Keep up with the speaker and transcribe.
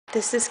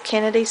This is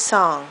Kennedy's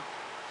song.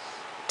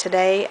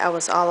 Today I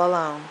was all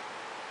alone.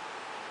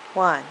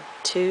 1,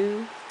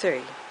 2,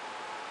 3.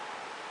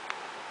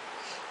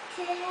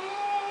 Today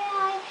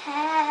I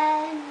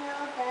had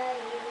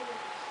nobody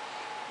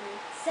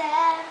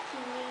except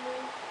me,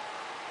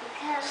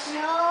 because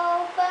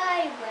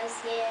nobody was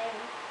here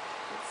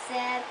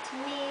except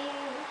me.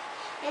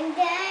 And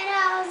then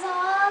I was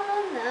all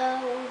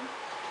alone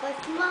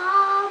with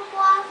Mom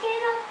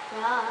walking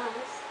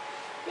across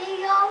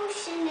the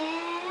ocean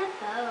in a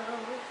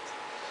boat,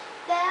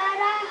 but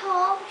I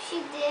hope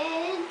she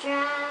didn't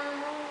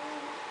drown.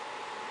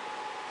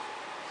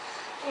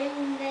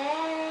 And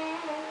then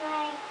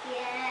I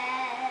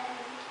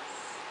guess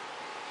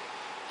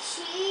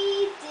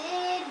she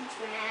did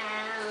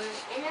drown,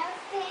 and I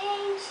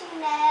think she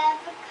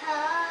never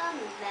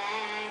comes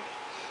back,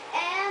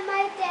 and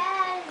my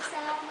dad is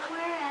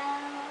somewhere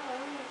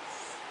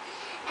else.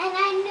 And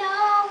I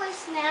know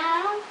it's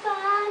not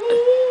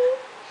funny,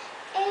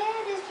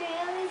 it is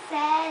really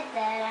sad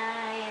that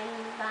I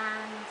am by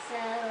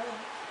myself.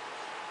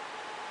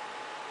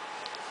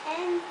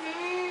 And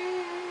then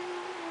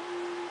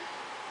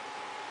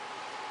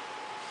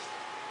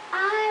I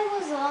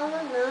was all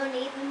alone,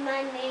 even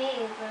my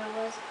neighbor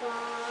was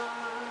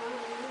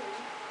gone.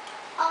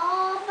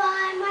 All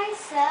by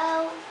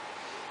myself,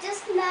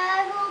 just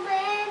snuggled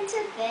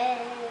into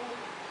bed,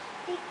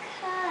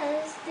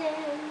 because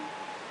there